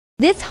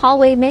This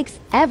hallway makes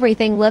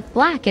everything look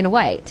black and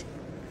white.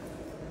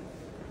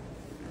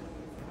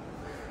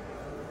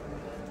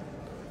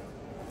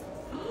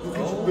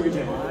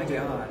 Oh my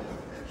god.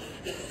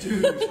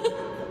 Dude.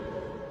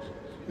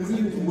 This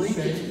is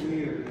insane.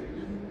 Weird.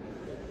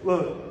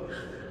 Look.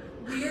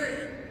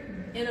 We're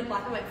in a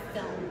black and white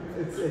film.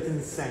 It's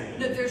insane.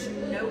 No, there's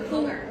no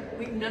color.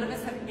 None of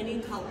us have any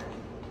color.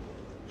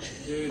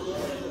 Dude.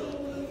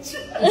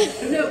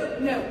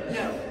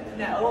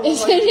 No.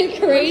 Isn't it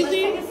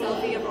crazy? Let's take a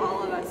selfie of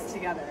all of us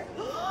together.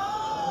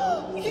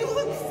 You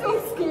look so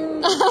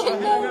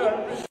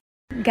scared.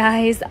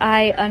 Guys,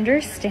 I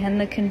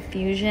understand the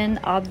confusion.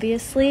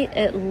 Obviously,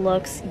 it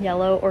looks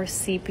yellow or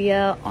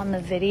sepia on the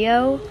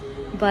video,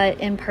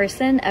 but in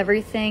person,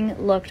 everything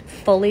looked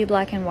fully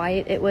black and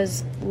white. It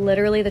was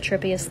literally the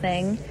trippiest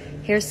thing.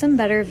 Here's some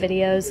better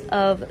videos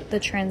of the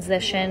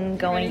transition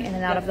going in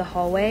and out of the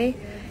hallway.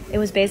 It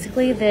was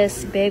basically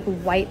this big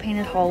white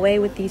painted hallway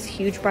with these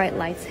huge bright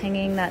lights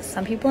hanging that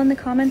some people in the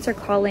comments are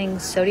calling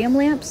sodium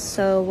lamps,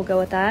 so we'll go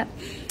with that.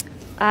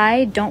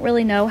 I don't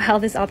really know how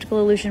this optical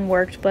illusion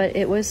worked, but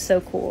it was so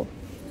cool.